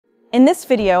In this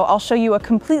video, I'll show you a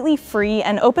completely free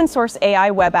and open source AI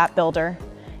web app builder.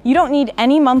 You don't need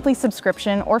any monthly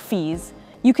subscription or fees.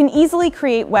 You can easily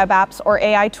create web apps or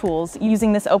AI tools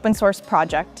using this open source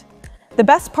project. The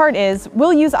best part is,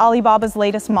 we'll use Alibaba's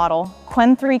latest model,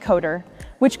 Qwen-3 Coder,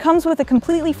 which comes with a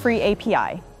completely free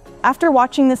API. After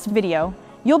watching this video,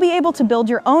 you'll be able to build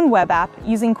your own web app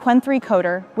using Qwen-3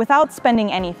 Coder without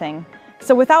spending anything.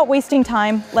 So without wasting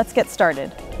time, let's get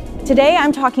started. Today,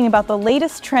 I'm talking about the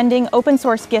latest trending open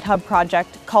source GitHub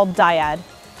project called Dyad.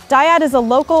 Dyad is a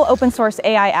local open source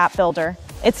AI app builder.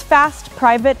 It's fast,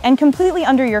 private, and completely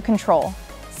under your control.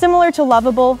 Similar to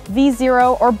Lovable,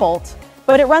 V0, or Bolt,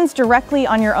 but it runs directly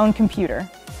on your own computer.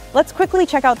 Let's quickly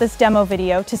check out this demo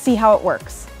video to see how it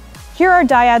works. Here are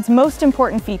Dyad's most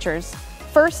important features.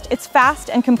 First, it's fast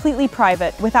and completely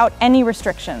private without any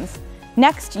restrictions.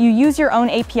 Next, you use your own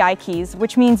API keys,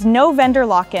 which means no vendor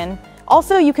lock-in.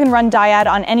 Also, you can run Dyad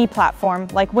on any platform,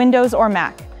 like Windows or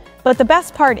Mac. But the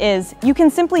best part is, you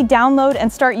can simply download and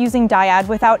start using Dyad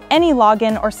without any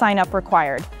login or sign-up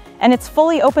required. And it's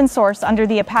fully open source under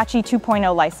the Apache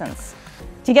 2.0 license.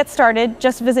 To get started,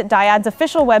 just visit Dyad's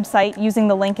official website using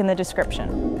the link in the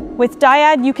description. With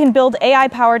Dyad, you can build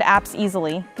AI-powered apps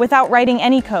easily, without writing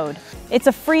any code. It's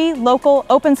a free, local,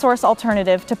 open-source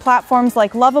alternative to platforms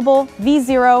like Lovable,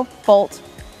 V0, Bolt,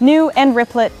 New, and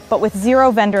Riplet, but with zero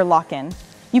vendor lock-in.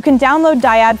 You can download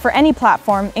Dyad for any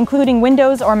platform, including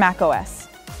Windows or macOS.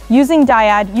 Using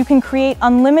Dyad, you can create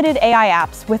unlimited AI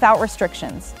apps without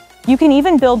restrictions. You can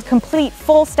even build complete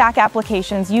full-stack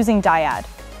applications using Dyad.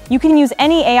 You can use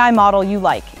any AI model you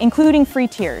like, including free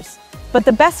tiers. But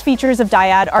the best features of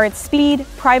Dyad are its speed,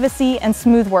 privacy, and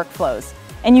smooth workflows.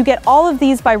 And you get all of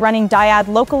these by running Dyad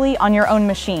locally on your own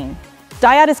machine.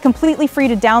 Dyad is completely free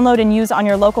to download and use on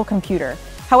your local computer.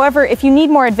 However, if you need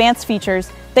more advanced features,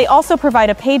 they also provide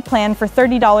a paid plan for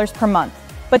 $30 per month.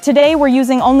 But today, we're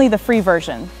using only the free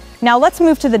version. Now let's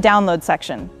move to the download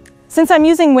section. Since I'm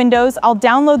using Windows, I'll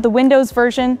download the Windows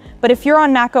version, but if you're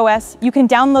on macOS, you can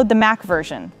download the Mac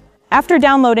version. After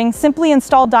downloading, simply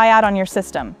install Dyad on your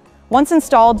system. Once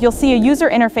installed, you'll see a user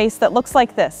interface that looks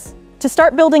like this. To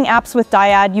start building apps with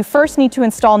Dyad, you first need to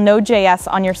install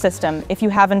Node.js on your system if you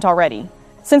haven't already.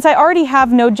 Since I already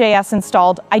have Node.js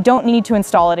installed, I don't need to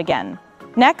install it again.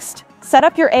 Next, set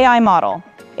up your AI model.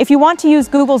 If you want to use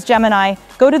Google's Gemini,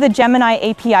 go to the Gemini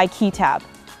API key tab.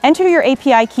 Enter your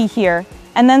API key here,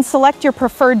 and then select your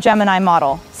preferred Gemini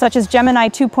model, such as Gemini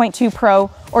 2.2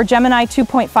 Pro or Gemini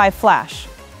 2.5 Flash.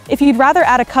 If you'd rather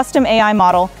add a custom AI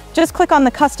model, just click on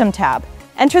the Custom tab.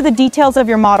 Enter the details of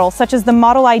your model, such as the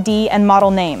model ID and model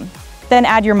name. Then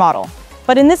add your model.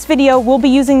 But in this video, we'll be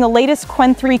using the latest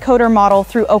Qwen-3 Coder model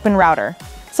through OpenRouter.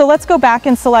 So let's go back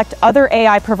and select other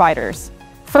AI providers.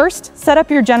 First, set up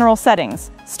your general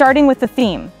settings, starting with the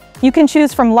theme. You can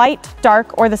choose from light,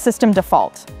 dark, or the system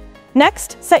default.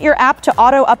 Next, set your app to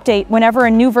auto-update whenever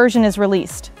a new version is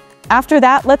released. After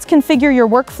that, let's configure your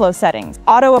workflow settings.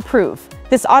 Auto-approve.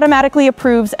 This automatically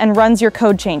approves and runs your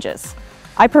code changes.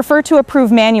 I prefer to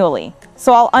approve manually,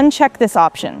 so I'll uncheck this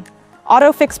option.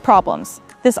 Auto-fix problems.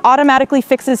 This automatically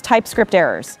fixes TypeScript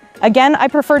errors. Again, I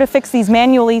prefer to fix these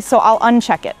manually, so I'll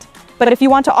uncheck it. But if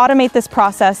you want to automate this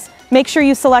process, make sure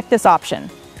you select this option.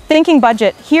 Thinking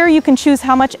budget, here you can choose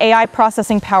how much AI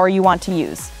processing power you want to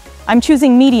use. I'm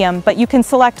choosing medium, but you can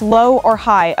select low or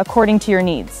high according to your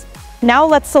needs. Now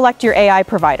let's select your AI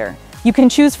provider. You can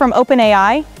choose from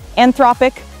OpenAI,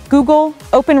 Anthropic, Google,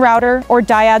 OpenRouter, or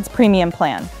Dyad's premium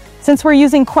plan. Since we're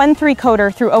using Qwen-3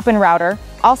 Coder through OpenRouter,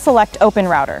 I'll select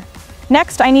OpenRouter.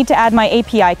 Next, I need to add my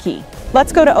API key.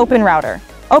 Let's go to OpenRouter.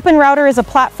 OpenRouter is a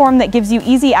platform that gives you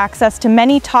easy access to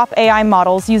many top AI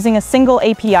models using a single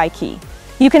API key.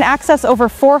 You can access over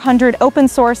 400 open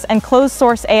source and closed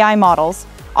source AI models,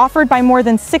 offered by more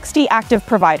than 60 active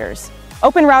providers.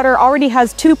 OpenRouter already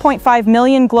has 2.5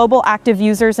 million global active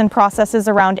users and processes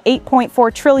around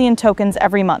 8.4 trillion tokens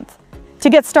every month. To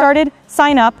get started,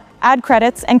 sign up, add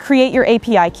credits, and create your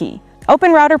API key.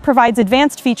 OpenRouter provides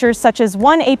advanced features such as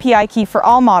one API key for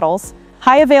all models,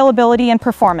 high availability and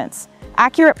performance,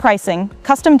 accurate pricing,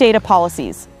 custom data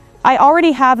policies. I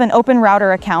already have an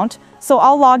OpenRouter account, so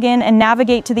I'll log in and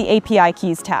navigate to the API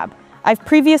Keys tab. I've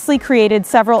previously created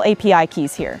several API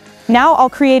keys here. Now I'll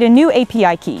create a new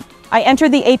API key. I enter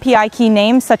the API key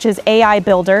name such as AI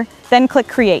Builder, then click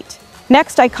Create.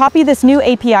 Next, I copy this new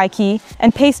API key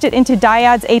and paste it into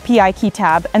Dyad's API Key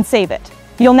tab and save it.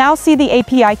 You'll now see the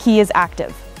API key is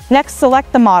active. Next,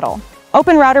 select the model.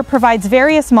 OpenRouter provides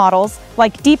various models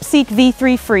like DeepSeek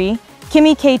V3 Free,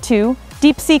 Kimi K2,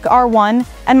 DeepSeek R1,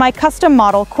 and my custom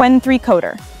model Qwen-3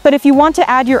 Coder. But if you want to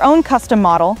add your own custom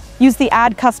model, use the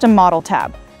Add Custom Model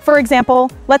tab. For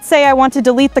example, let's say I want to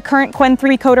delete the current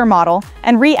Qwen-3 Coder model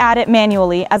and re-add it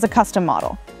manually as a custom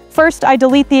model. First, I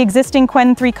delete the existing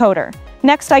Qwen-3 Coder.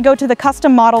 Next, I go to the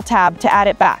Custom Model tab to add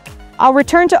it back. I'll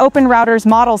return to OpenRouter's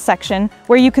Models section,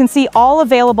 where you can see all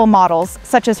available models,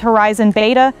 such as Horizon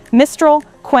Beta, Mistral,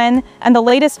 Qwen, and the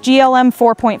latest GLM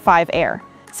 4.5 Air.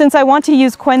 Since I want to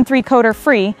use Qwen-3 Coder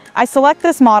free, I select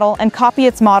this model and copy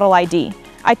its model ID.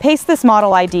 I paste this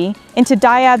model ID into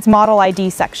Dyad's Model ID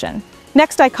section.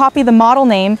 Next, I copy the model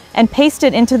name and paste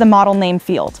it into the model name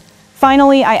field.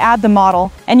 Finally, I add the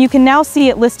model, and you can now see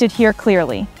it listed here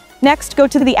clearly. Next, go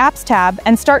to the Apps tab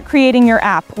and start creating your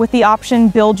app with the option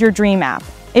Build Your Dream App.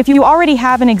 If you already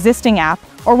have an existing app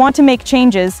or want to make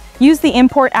changes, use the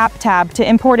Import App tab to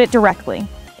import it directly.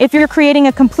 If you're creating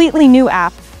a completely new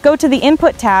app, go to the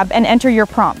Input tab and enter your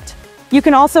prompt. You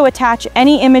can also attach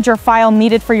any image or file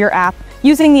needed for your app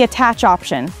using the Attach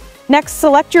option. Next,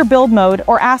 select your build mode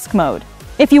or ask mode.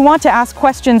 If you want to ask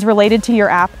questions related to your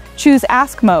app, choose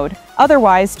Ask mode.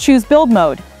 Otherwise, choose Build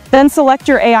mode. Then select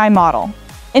your AI model.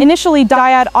 Initially,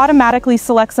 Dyad automatically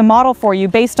selects a model for you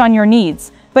based on your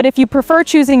needs, but if you prefer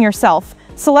choosing yourself,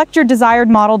 select your desired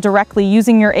model directly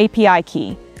using your API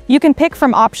key. You can pick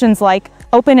from options like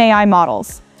OpenAI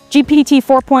models, GPT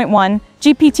 4.1,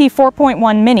 GPT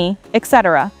 4.1 Mini,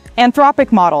 etc.,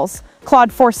 Anthropic models,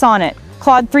 Claude 4 Sonnet,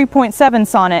 Claude 3.7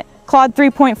 Sonnet, Claude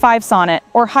 3.5 Sonnet,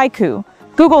 or Haiku,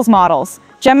 Google's models,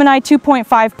 Gemini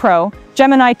 2.5 Pro,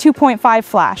 Gemini 2.5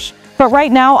 Flash. But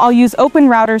right now, I'll use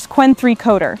OpenRouter's Qwen-3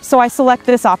 Coder, so I select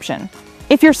this option.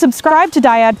 If you're subscribed to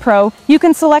Dyad Pro, you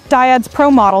can select Dyad's Pro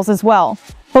models as well.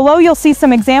 Below, you'll see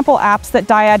some example apps that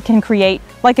Dyad can create,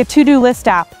 like a to-do list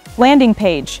app, landing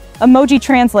page, emoji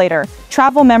translator,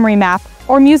 travel memory map,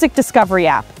 or music discovery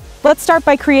app. Let's start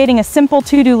by creating a simple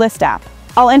to-do list app.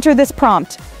 I'll enter this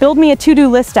prompt, build me a to-do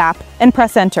list app, and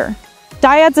press enter.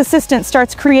 Dyad's assistant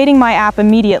starts creating my app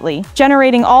immediately,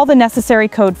 generating all the necessary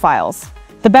code files.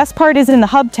 The best part is in the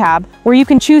Hub tab, where you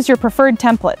can choose your preferred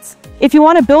templates. If you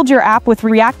want to build your app with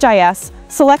React.js,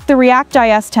 select the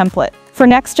React.js template. For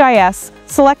Next.js,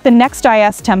 select the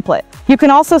Next.js template. You can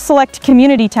also select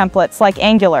community templates like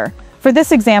Angular. For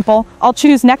this example, I'll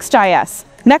choose Next.js.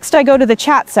 Next, I go to the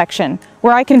chat section,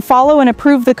 where I can follow and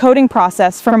approve the coding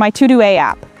process for my TODO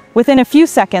app. Within a few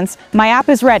seconds, my app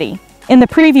is ready. In the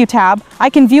Preview tab, I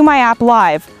can view my app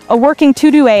live, a working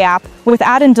TODO app with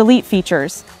add and delete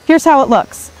features. Here's how it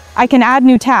looks. I can add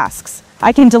new tasks.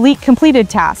 I can delete completed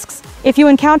tasks. If you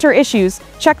encounter issues,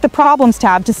 check the Problems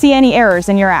tab to see any errors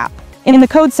in your app. In the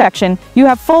Code section, you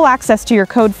have full access to your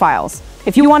code files.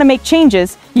 If you want to make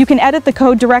changes, you can edit the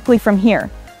code directly from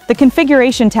here. The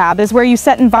Configuration tab is where you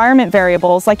set environment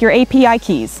variables like your API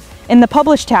keys. In the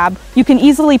Publish tab, you can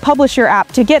easily publish your app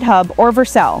to GitHub or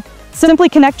Vercel. Simply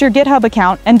connect your GitHub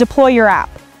account and deploy your app.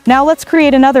 Now let's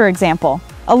create another example.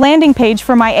 A landing page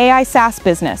for my AI SaaS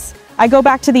business. I go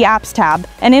back to the Apps tab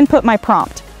and input my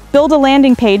prompt. Build a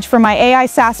landing page for my AI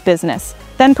SaaS business.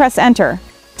 Then press Enter.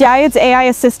 Dyad's AI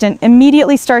assistant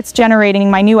immediately starts generating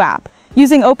my new app.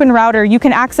 Using OpenRouter, you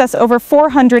can access over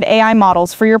 400 AI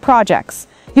models for your projects.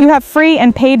 You have free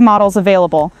and paid models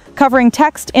available, covering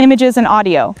text, images, and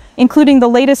audio, including the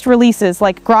latest releases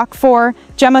like Grok 4,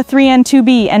 Gemma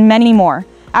 3N2B, and many more.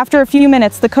 After a few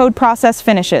minutes, the code process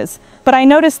finishes, but I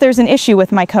notice there's an issue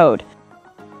with my code.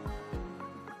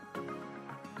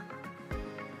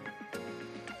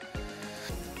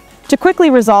 To quickly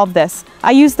resolve this,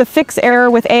 I use the Fix Error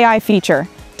with AI feature.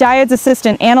 Dyad's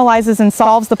assistant analyzes and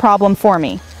solves the problem for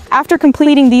me. After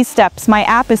completing these steps, my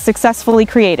app is successfully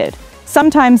created.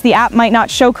 Sometimes the app might not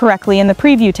show correctly in the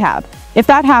Preview tab. If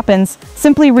that happens,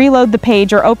 simply reload the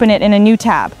page or open it in a new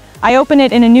tab. I open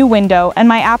it in a new window and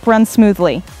my app runs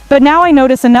smoothly. But now I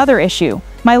notice another issue.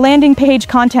 My landing page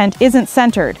content isn't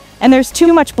centered, and there's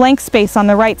too much blank space on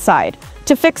the right side.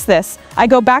 To fix this, I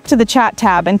go back to the Chat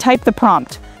tab and type the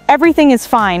prompt. Everything is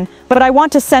fine, but I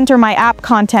want to center my app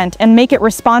content and make it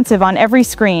responsive on every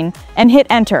screen, and hit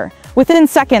Enter. Within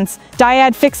seconds,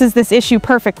 Dyad fixes this issue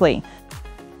perfectly.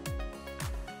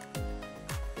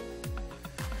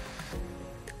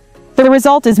 The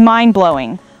result is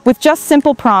mind-blowing. With just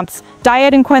simple prompts,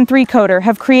 Dyad and Qwen-3 Coder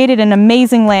have created an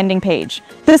amazing landing page.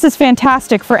 This is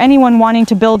fantastic for anyone wanting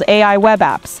to build AI web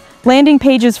apps, landing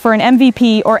pages for an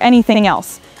MVP, or anything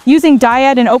else. Using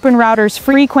Dyad and OpenRouter's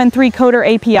free Qwen-3 Coder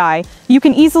API, you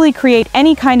can easily create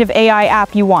any kind of AI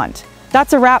app you want.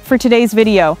 That's a wrap for today's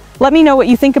video. Let me know what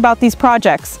you think about these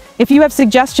projects. If you have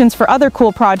suggestions for other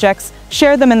cool projects,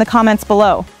 share them in the comments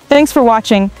below. Thanks for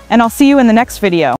watching, and I'll see you in the next video.